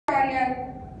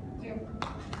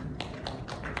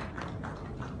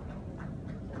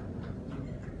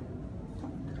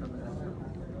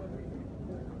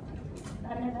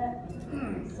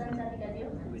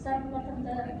सर्वप्रथम त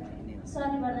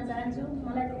सरी भन्न चाहन्छु।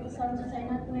 मलाई त्यति सन्चो छैन,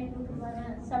 कुनै कुरामा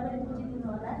सबैले बुझिदिनु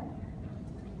होला।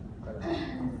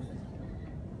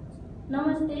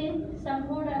 नमस्ते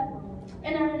सम्पूर्ण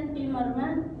एनआरएन टिमहरुमा।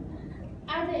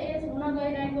 आज यस हुन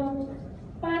गइरहेको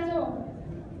 5औं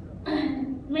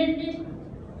मेरिट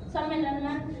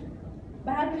सम्मेलनमा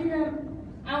भाग लिन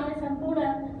आउने सम्पूर्ण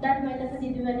दाजुभाइ तथा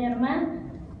दिदीबहिनीहरुमा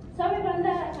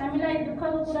सबैभन्दा हामीलाई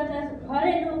दुःखको कुरा त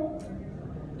घरेलु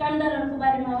कामदारहरूको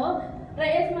बारेमा हो र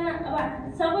यसमा अब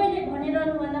सबैले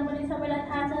भनिरहनु भन्दा पनि सबैलाई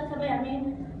थाहा छ, सबै हामी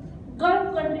गल्फ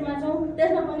कन्ट्रीमा छौँ।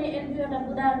 त्यसमा पनि एक दुईवटा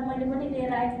मुद्दाहरू मैले पनि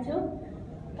लिएर आएको छु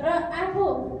र आफू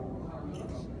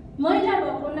महिला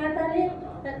भएको नाताले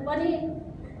पनि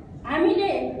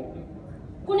हामीले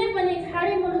कुनै पनि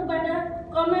खाडी मुलुकबाट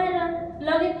कमाएर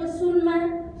लगेको सुनमा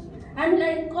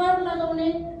हामीलाई कर लगाउने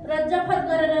र जफत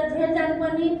गरेर जेल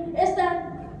जानुपर्ने यस्ता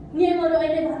नियमहरू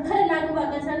अहिले भर्खरै लागू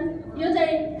भएका छन्। यो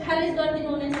चाहिँ खारिज गरिदिनु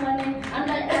हुनेछ भन्ने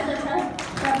हामीलाई आशा छ।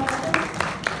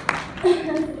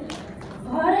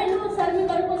 घरेलु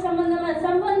श्रमिकहरूको सम्बन्धमा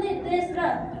सम्बन्धित देश र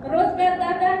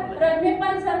रोजगारदाता र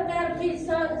नेपाल सरकारबीच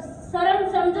श्रम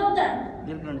सम्झौता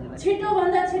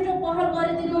छिटोभन्दा छिटो पहल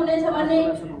गरिदिनु हुनेछ भन्ने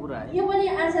यो पनि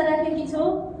आशा राखेकी छु।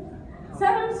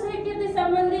 श्रम स्वीकृति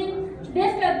सम्बन्धी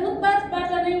देशका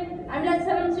दूतावासबाट नै हामीलाई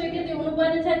श्रम स्वीकृति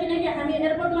हुनुपर्ने छ, किनकि हामी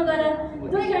एयरपोर्टमा गएर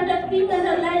 2 घण्टा 3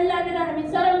 घण्टा लाइन लागेर हामी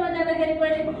श्रममा जाँदाखेरि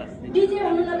पहिले डिजे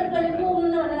हुनु न त कहिले को हुनु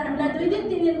न भनेर हामीलाई 2 दिन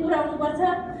 3 दिन पुर्याउनु पर्छ।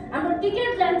 हाम्रो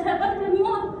टिकट जान्छ, कतिपय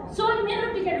मेरो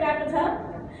टिकट गएको छ,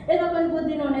 यसमा पनि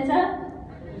बुझिदिनु हुनेछ।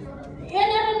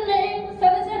 एनआरएनले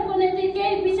सदस्यहरूको निम्ति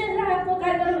केही विशेष राहतको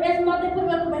कार्यक्रम यस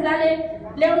मध्यपूर्वको भेलाले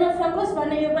ल्याउन सकोस्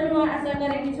भन्ने यो पनि म आशा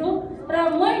गरेकी छु र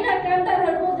महिला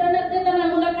कामदारहरूको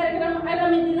जनचेतनामूलक कार्यक्रम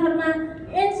आगामी दिनहरूमा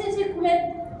एक्सक्सी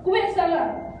कुवेतसँग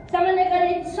सामान्य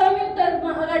गरी संयुक्त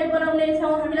रूपमा अगाडि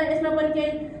बढाउनेछौँ। हामीलाई यसमा पनि केही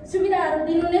सुविधाहरू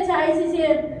दिनुहुनेछ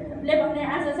आइसिसीले भन्ने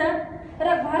आशा छ र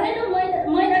घरेलु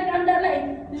महिला कामदारलाई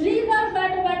लिगल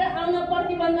बाटोबाट आउन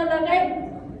प्रतिबन्ध लगाई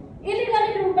इलिगल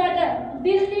रूपबाट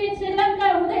दिल्ली श्रीलङ्का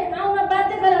हुँदै आउन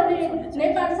बाध्य गराउने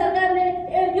नेपाल सरकारले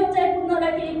यो चाहिँ पुग्न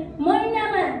लागि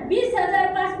महिनामा 20,000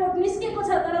 पासपोर्ट निस्केको छ,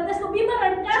 तर त्यसको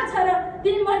विवरण कहाँ छ र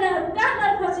ती महिलाहरू कहाँ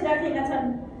गएर फसिराखेका छन्,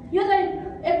 यो चाहिँ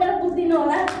एकपल्ट बुझिदिनु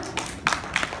होला।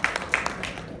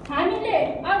 हामीले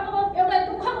अर्को एउटा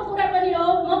दुःखको कुरा पनि हो,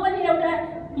 म पनि एउटा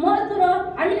मजदुर हो।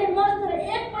 हामीले मजदुर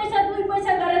 1 पैसा 2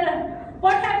 पैसा गरेर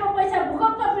पठाएको पैसा,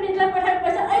 भूकम्प पीडितलाई पठाएको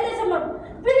पैसा अहिलेसम्म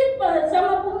पीडितसम्म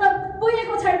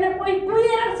पुगेको छैन। कोही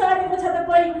कुहिएर सरेको छ त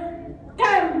कोही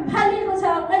काम फालिएको छ।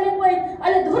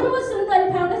 अहिले धुर्मु सुन्दरी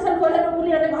फाउन्डेसन खोलेर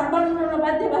उनीहरूले घर बनाउन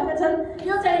बाध्य भएका छन्।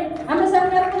 यो चाहिँ हाम्रो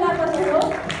सरकारको लापरवाही हो।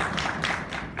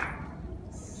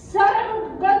 श्रम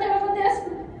गन्तव्यको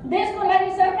देशको लागि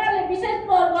सरकारले विशेष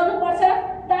पहल गर्नुपर्छ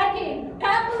ताकि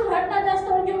काबुल घटना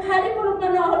जस्तो यो खाली मुलुकमा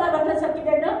नहोला भन्न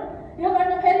सकिँदैन। यो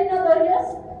घटना फेरि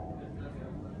नदोहोरियोस्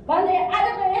भन्दै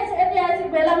आजको यस ऐतिहासिक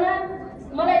बेलामा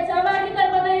मलाई सहभागिता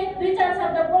बनाई 2-4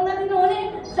 शब्द बोल्न दिनुहुने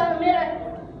मेरा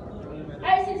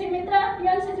आइसिसी मित्र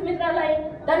एनसीसी मित्रलाई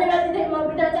धन्यवाद दिँदै म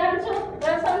बिदा चाहन्छु र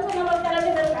संसद नमस्कार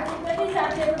दिँदै कति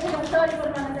साथीहरू सरी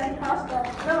बोल्न चाहन्छु। हवस् त,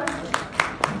 नमस्ते।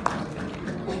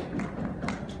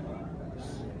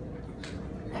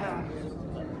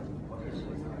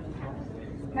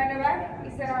 धन्यवाद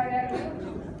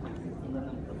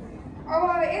अब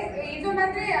हिजो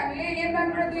मात्रै हामीले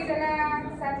लेबनानबाट 2 जना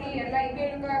साथीहरूलाई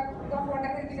बेलुका गफ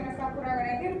गर्दाखेरि 2 जनासँग कुरा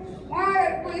गरेका थियौँ।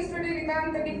 उहाँहरूको स्टोरी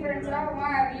नितान्त डिफरेन्ट छ।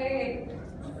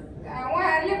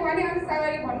 उहाँहरूले भने अनुसार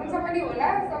भन्नुहुन्छ पनि होला,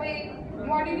 सबै म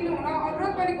दिनु हुन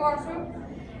अनुरोध पनि गर्छु।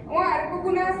 उहाँहरूको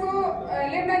गुनासो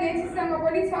लेबनान एजेन्सीसँग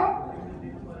पनि छ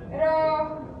र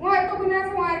उहाँहरूको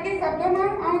गुनासो उहाँहरूकै शब्दमा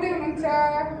आउँदै हुनुहुन्छ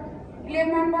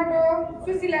लेबनानबाट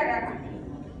सुशीला राणा।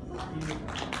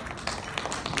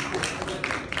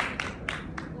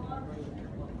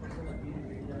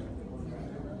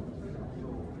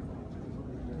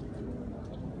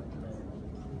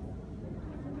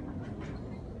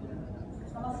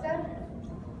 नमस्कार।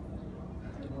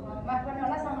 माफ गर्नु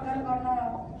होला, सम्बोधन गर्न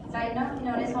चाहिन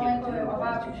किनभने समयको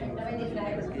अभाव एकदमै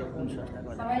देखिरहेको छ।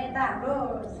 समय त हाम्रो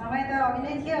समय त अघि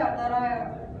नै थियो, तर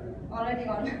अलरेडी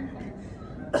गर्नु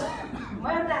म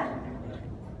एउटा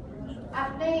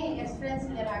आफ्नै एक्सपिरियन्स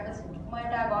लिएर आएको छु। म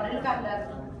एउटा घरेलु कामदार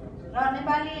र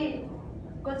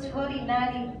नेपालीको छोरी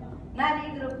नारी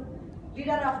ग्रुप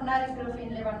लिडर अफ नारी group in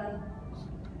Lebanon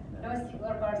domestic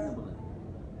workers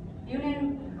union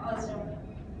also.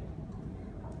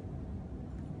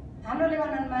 हाम्रो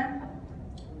लेबनानमा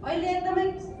अहिले एकदमै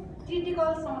क्रिटिकल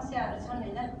समस्याहरू छन्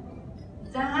हैन,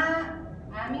 जहाँ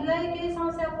हामीलाई केही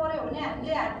समस्या पर्यो भने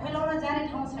हामीले हात फैलाउन जाने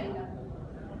ठाउँ छैन।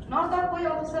 न त कोही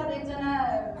अफिसर एकजना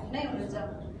नै हुनुहुन्छ।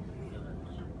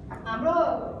 हाम्रो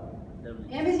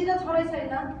एमएसी त छोडै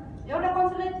छैन, एउटा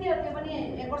कन्सुलेट थियो त्यो पनि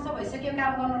 1 वर्ष भइसक्यो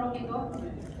काम गर्न रोकेको।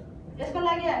 यसको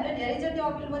लागि हामीले धेरैचोटि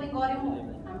अपिल पनि गऱ्यौँ,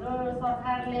 हाम्रो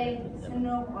सरकारले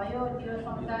सुन्नु भयो, त्यो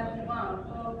समाचार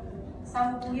उहाँहरूको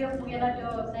सामु पुगेन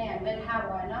त्यो चाहिँ हामीलाई थाहा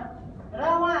भएन र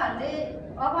उहाँहरूले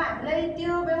अब हामीलाई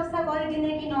त्यो व्यवस्था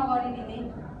गरिदिने कि नगरिदिने।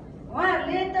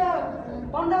 उहाँहरूले त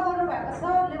बन्द गर्नुभएको छ,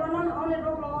 लेबनन आउने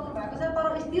रोक लगाउनु भएको छ, तर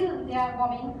स्टिल दे आर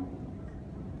कमिङ।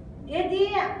 यदि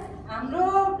हाम्रो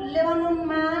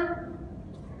लेबननमा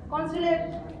कन्सुलेट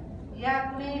या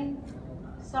कुनै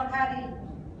सरकारी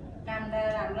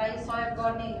कामदार हामीलाई सहयोग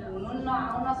गर्ने हुनुहुन्न,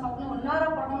 आउन सक्नुहुन्न र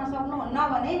पठाउन सक्नुहुन्न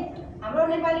भने हाम्रो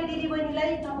नेपाली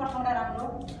दिदीबहिनीलाई नपठाउँदा राम्रो।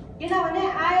 किनभने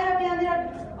आएर त्यहाँनिर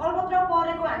अलपत्र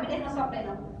परेको हामी देख्न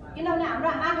सक्दैनौँ। किनभने हाम्रो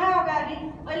आँखा अगाडि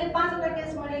अहिले 5वटा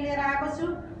केस मैले लिएर आएको छु।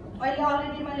 अहिले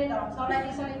अलरेडी मैले धर्मशाला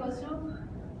दिइसकेको छु।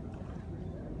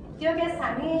 त्यो केस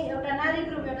हामी एउटा नारी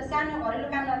ग्रुप, एउटा सानो घरेलु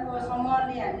कामदारको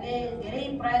समूहले हामीले धेरै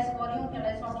प्रयास गऱ्यौँ।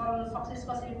 त्यसलाई सफल सक्सेस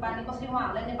कसरी पार्ने, कसरी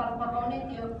उहाँहरूलाई नेपाल फर्काउने,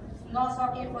 त्यो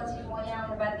नसकेपछि म यहाँ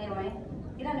आउनु बाध्य भएँ।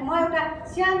 किनभने म एउटा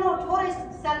सानो थोरै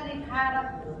स्यालेरी खाएर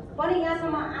पनि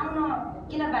यहाँसम्म आउन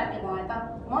किन बाध्य भएँ त?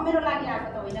 म मेरो लागि आएको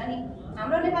त होइन नि।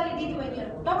 हाम्रो नेपाली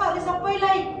दिदीबहिनीहरू तपाईँहरूले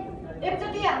सबैलाई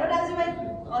एकचोटि हाम्रो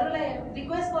दाजुभाइहरूलाई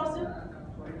रिक्वेस्ट गर्छु,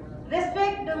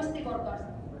 respect domestic workers,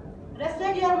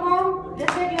 respect your momo,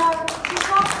 respect your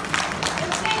sister,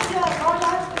 respect your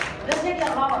brother, respect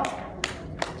your lover.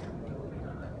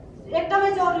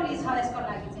 एकदमै जरुरी छ यसको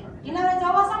लागि चाहिँ। किनभने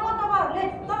जबसम्म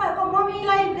तपाईँहरूको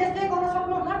मम्मीलाई रेस्पेक्ट गर्न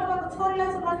सक्नुहुन्न, तपाईँको छोरीलाई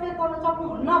रेस्पेक्ट गर्न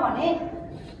सक्नुहुन्न भने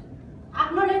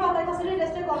आफ्नो नेपाललाई कसरी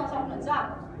रेस्पेक्ट गर्न सक्नुहुन्छ?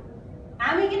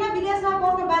 हामी किन विदेशमा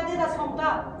बस्न बाध्यता छौँ त?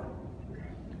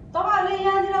 तपाईँहरूले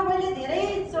यहाँनिर मैले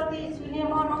धेरैचोटि सुने,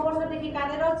 म 9 वर्षदेखि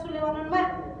कार्यरत छु लेबननमा।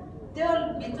 त्यो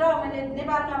भित्र मैले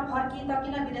नेपालमा फर्किएँ त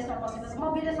किन विदेशमा बसेको छु? म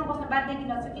विदेशमा बस्न बाध्य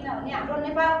किन छु? किनभने हाम्रो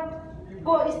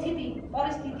नेपालको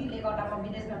परिस्थितिले गर्दा म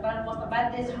विदेशमा बस्न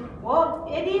बाध्य छु। हो,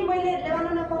 यदि मैले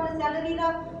लेबननमा पाउने स्यालेरी र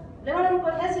लेबननको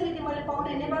फेसिलिटी मैले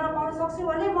पाउने नेपालमा पाउन सक्छु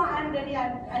भने म आइ am ready,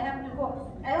 I have to go,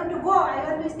 I want to go, I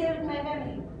want to stay with my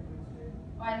family.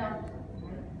 होइन,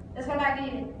 त्यसको लागि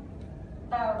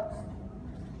त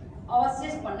अवश्य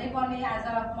भन्नै पर्ने आज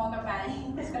मौका पाएँ।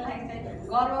 त्यसको लागि चाहिँ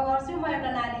गर्व गर्छु। म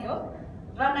एउटा नारी हो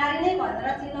र नारी नै भनेर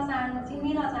चिनिन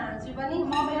चाहन्छु पनि।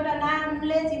 म एउटा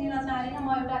नामले चिनिन चाहदिनँ, म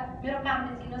एउटा मेरो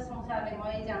कामले चिनोस्, संसारले म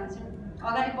यही चाहन्छु।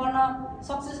 अगाडि बढ्न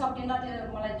सक्छु सक्दिनँ त्यो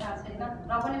मलाई थाहा छैन,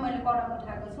 र पनि मैले कदम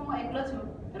उठाएको छु। म एक्लो छु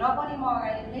र पनि म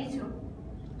अगाडि नै छु।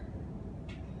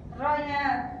 र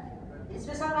यहाँ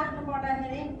स्पेसल राख्नु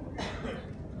पर्दाखेरि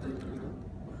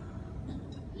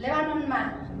लेबननमा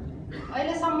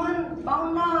अहिलेसम्म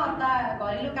 52वटा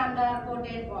घरेलु कामदारको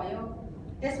डेथ भयो।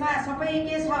 त्यसमा सबै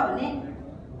के छ भने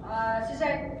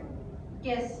सुसाइड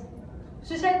केस,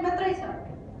 सुसाइड मात्रै छ।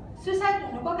 सुसाइड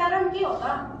हुनुको कारण के हो त?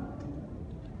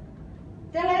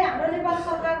 त्यसलाई हाम्रो नेपाल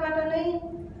सरकारबाट नै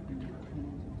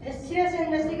सिरियस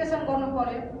इन्भेस्टिगेसन गर्नु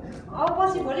पर्यो। अब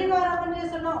पछि भोलि गएर पनि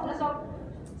यसो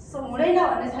हुँदैन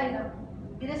भन्ने छैन।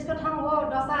 विदेशको ठाउँ हो,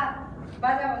 डसा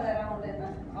बाजा बजाएर आउँदैन,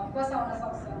 अफकोर्स आउन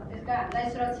सक्छ। त्यसका हामीलाई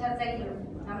सुरक्षा चाहियो।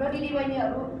 हाम्रो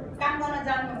दिदीबहिनीहरू काम गर्न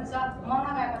जानुहुन्छ, मर्न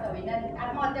गएको त होइन नि,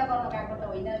 आत्महत्या गर्न गएको त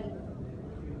होइन नि।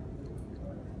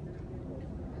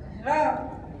 र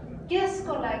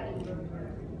केसको लागि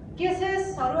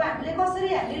केसेसहरू हामीले कसरी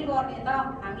ह्यान्डल गर्ने त?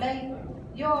 हामीलाई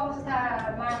यो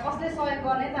अवस्थामा कसले सहयोग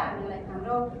गर्ने त? हामीलाई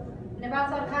हाम्रो नेपाल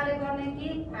सरकारले गर्ने कि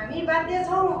हामी बाध्य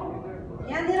छौँ?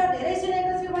 यहाँनिर धेरै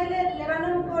सुनेको छु मैले,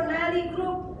 लेबाननको नारी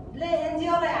ग्रुपले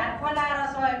एनजिओलाई हात फैलाएर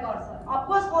सहयोग गर्छ।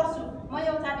 अफकोर्स गर्छु, म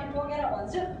यो छाती ठोकेर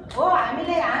भन्छु, हो,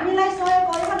 हामीलाई सहयोग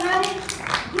गरेको नारी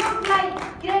ग्रुपलाई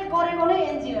क्रिएट गरेको नै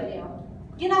एनजिओले हो।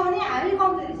 किनभने हामी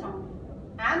कमजोरी छौँ,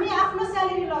 हामी आफ्नो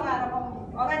स्यालेरी लगाएर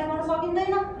अगाडि बढ्न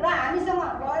सकिँदैन र हामीसँग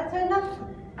लयर छैन,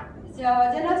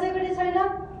 जेनरल सेक्रेटरी छैन,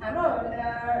 हाम्रो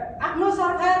आफ्नो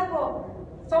सरकारको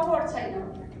सपोर्ट छैन।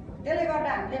 त्यसले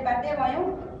गर्दा हामीले बाध्य भयौँ।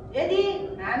 यदि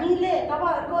हामीले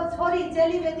तपाईँहरूको छोरी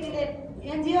चेलीबेटीले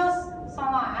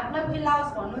एनजिओसँग हात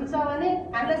नफिलाओस् भन्नुहुन्छ भने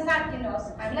हामीलाई साथ दिनुहोस्।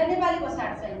 हामीलाई नेपालीको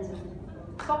साथ चाहिन्छ।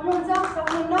 सक्नुहुन्छ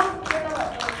सक्नुहुन्न त्यो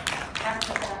तपाईँहरूको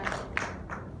हातको कुरा।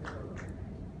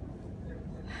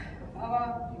 अब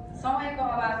समयको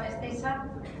अभाव यस्तै छ।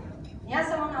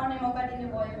 यहाँसम्म आउने मौका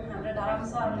दिनुभयो हाम्रो धर्म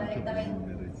सरलाई एकदमै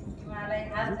उहाँलाई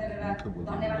हात जोडेर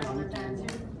धन्यवाद भन्न चाहन्छु।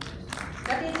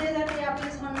 जति अपिल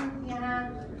छन् यहाँ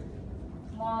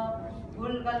म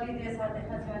भुल गल्ती जे छ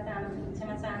त्यसमा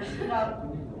क्षमा चाहन्छु। र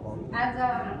आज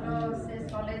हाम्रो शेष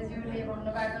कलेजज्यूले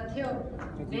भन्नुभएको थियो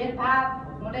भेदभाव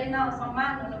हुँदैन,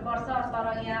 सम्मान हुनुपर्छ, तर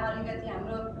यहाँ अलिकति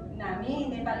हामी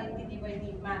नेपाली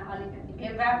दिदीबहिनीमा अलिकति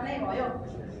भेदभाव नै भयो।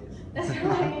 त्यसको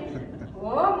लागि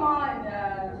हो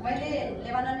मैले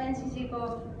लेबानन एनसीसी को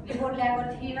रिपोर्ट ल्याएको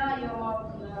थिइनँ, यो म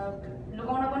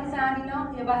लुकाउन पनि चाहदिनँ,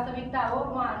 यो वास्तविकता हो।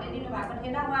 उहाँहरूले दिनुभएको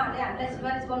थिएन, उहाँहरूले हामीलाई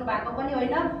सिफारिस गर्नुभएको पनि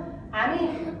होइन। हामी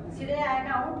सिधै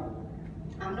आएका हौँ,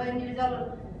 हाम्रो इन्डिभिजुअल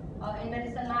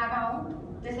इन्भिटेसनमा आएका हौँ,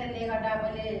 त्यसैले गर्दा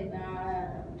मैले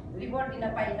रिपोर्ट दिन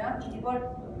पाइनँ। रिपोर्ट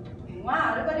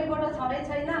उहाँहरूको रिपोर्ट छँदै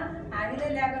छैन, हामीले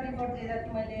ल्याएको रिपोर्ट जे जति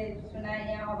मैले सुनाएँ,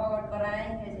 यहाँ अवगत गराएँ,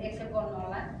 एक्सेप्ट गर्नु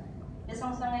होला। यो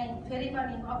सँगसँगै फेरि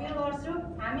पनि अपिल गर्छु,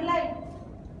 हामीलाई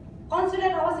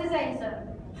कन्सुलेट अवश्य चाहिन्छ।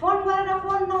 फोन गरेर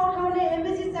फोन नउठाउने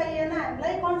एम्बेसी चाहिएन,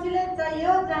 हामीलाई कन्सुलेट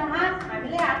चाहियो जहाँ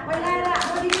हामीले हात फैलाएर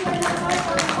हाम्रो दिदी बहिनीलाई सहयोग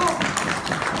गर्न पाऊँ।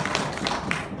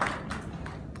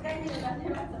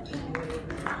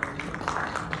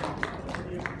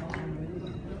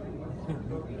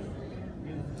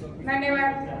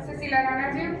 धन्यवाद सुशीला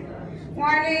राणाजी।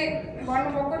 उहाँले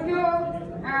भन्नुभएको थियो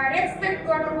रेस्पेक्ट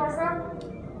गर्नुपर्छ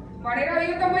भनेर,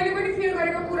 यो त मैले पनि फिल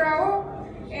गरेको कुरा हो।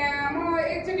 म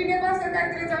एकचोटि नेपाल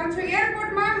सरकारतिर जान्छु,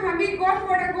 एयरपोर्टमा हामी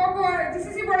गफबाट गएको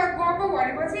जीसीसीबाट गएको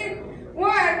भनेपछि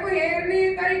उहाँहरूको हेर्ने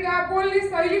तरिका, बोल्ने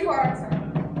शैली फरक छ।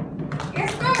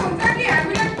 यस्तो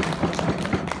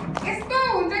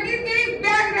हुन्छ कि त्यही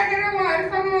ब्याग राखेर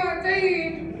उहाँहरूसँग चाहिँ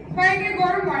फाइने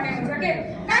गरौँ भन्ने हुन्छ के।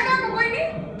 कहाँ गएको बहिनी,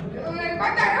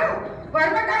 कता हो,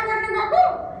 घरमा काम गर्न गएको?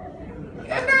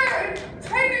 एउटा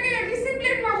छैन कि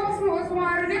डिसिप्लिनमा बस्नुहोस्।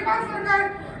 उहाँहरू नेपाल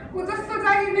सरकारको जस्तो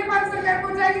जागिर, नेपाल सरकारको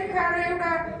जागिर खाएर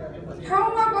एउटा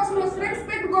ठाउँमा बस्नुहोस्,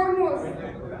 रेस्पेक्ट गर्नुहोस्।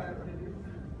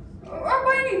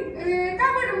 बहिनी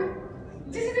कहाँबाट,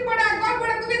 जीसीसीबाट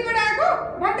गफबाट कुवेतबाट आएको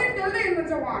भन्दै खेल्दै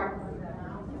हुनुहुन्छ उहाँहरू।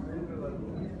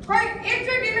 खै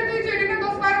एकचोटि न दुईचोटि न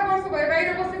 10-12 वर्ष भयो बाहिर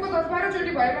बसेको, 10-12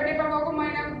 चोटि भयो नेपाल गएको,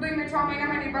 महिना 2-6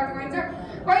 महिनामा नेपाल गइन्छ।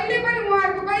 कहिले पनि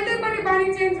उहाँहरूको कहिले पनि बानी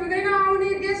चेन्ज हुँदैन। आउने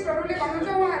गेस्टहरूले भन्नुहुन्छ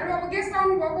उहाँहरू अब गेस्ट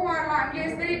आउनु भएको, उहाँहरूलाई हामीले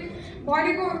यस्तै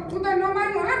भनेको उ त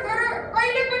नमान्नु होला, तर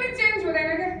कहिले पनि चेन्ज हुँदैन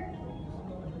क्या।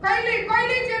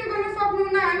 कहिले चेन्ज गर्न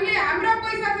सक्नुहुन्न। हामीले हाम्रा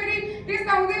पैसा फेरि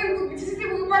त्यस्ता हुँदैन,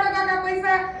 जीसीसीबाट गएका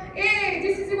पैसा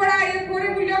जीसीसीबाट आयो थोरै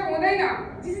मूल्यको हुँदैन,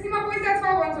 जीसीसीमा पैसा छ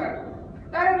भन्छ,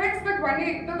 तर रेस्पेक्ट भन्ने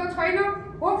त छैन।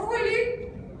 Hopefully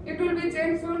it will be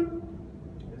change सुन।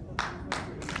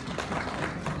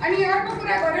 अनि अर्को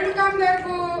कुरा, घरेलु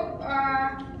कामदारको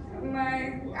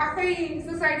आफै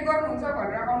सुसाइड गर्नुहुन्छ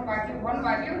भनेर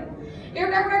भन्नुभएको थियो।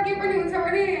 एउटा कुरा के पनि हुन्छ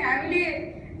भने हामीले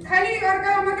खालि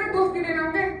अर्कालाई मात्र दोष दिँदैनौँ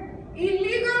क्या।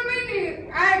 इलिगलमै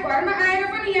घरमा आएर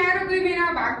पनि यहाँ 2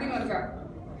 महिनामा भागिदिनुहुन्छ।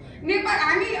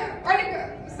 हामी अलिक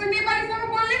नेपालीसँग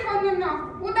बोल्नै खोज्नुहुन्न,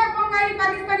 उता बङ्गाली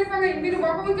पाकिस्तानीसँग हिँडिदिनु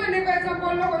भएको हुन्छ, नेपालीसँग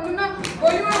बोल्न खोज्नुहुन्न,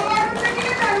 भोलिमा मर्नुहुन्छ किन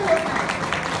जानु खोज्छ।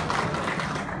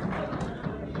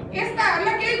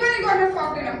 यस्ताहरूलाई केही पनि गर्न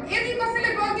सक्दैनौँ। यदि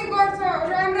कसैले गल्ती गर्छ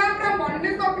राम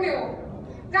भन्ने सक्ने हो,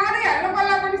 काँधै हाल्न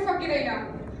कसलाई पनि सकिँदैन।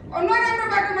 नराम्रो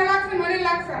बाटोमा लाग्छन् भने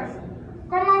लाग्छन्,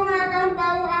 कमाउन आएका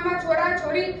बाउ आमा छोरा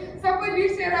छोरी सबै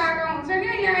बिर्सेर आएका हुन्छन्।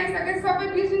 यहाँ आइसके सबै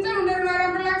बिर्सिन्छन्, उनीहरू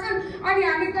नराम्रो लाग्छन्। अनि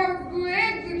हामी त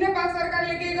नेपाल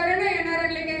सरकारले केही गरेन,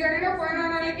 एनआरएलले केही गरेन,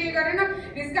 फलानाले केही गरेन,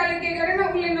 हिस्काले केही गरेन,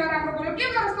 उसले नराम्रो बोल्यो, के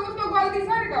गर्छ? उसको गल्ती छ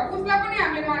नि त, उसलाई पनि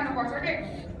हामीले मान्नुपर्छ के।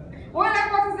 होला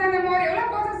 50 जना मर्यो होला,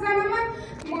 50 जनामा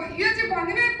यो चाहिँ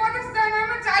भन्दिनँ, 50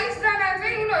 जनामा 40 जना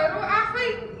चाहिँ उनीहरू आफै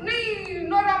नै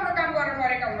नराम्रो काम गरेर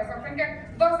मरेका हुन सक्छन् क्या।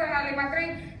 10 जनाले मात्रै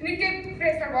निकै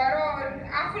प्रेसर भएर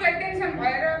आफूलाई टेन्सन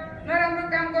भएर नराम्रो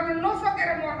काम गर्न नसकेर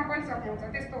मर्न पनि सक्नुहुन्छ।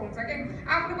 त्यस्तो हुन्छ कि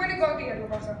आफ्नो पनि गल्ती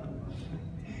हेर्नुपर्छ।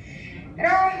 र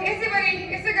यसै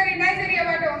गरी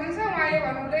नाइजेरियाबाट हुनुहुन्छ, उहाँले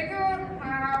भन्नुहुँदै थियो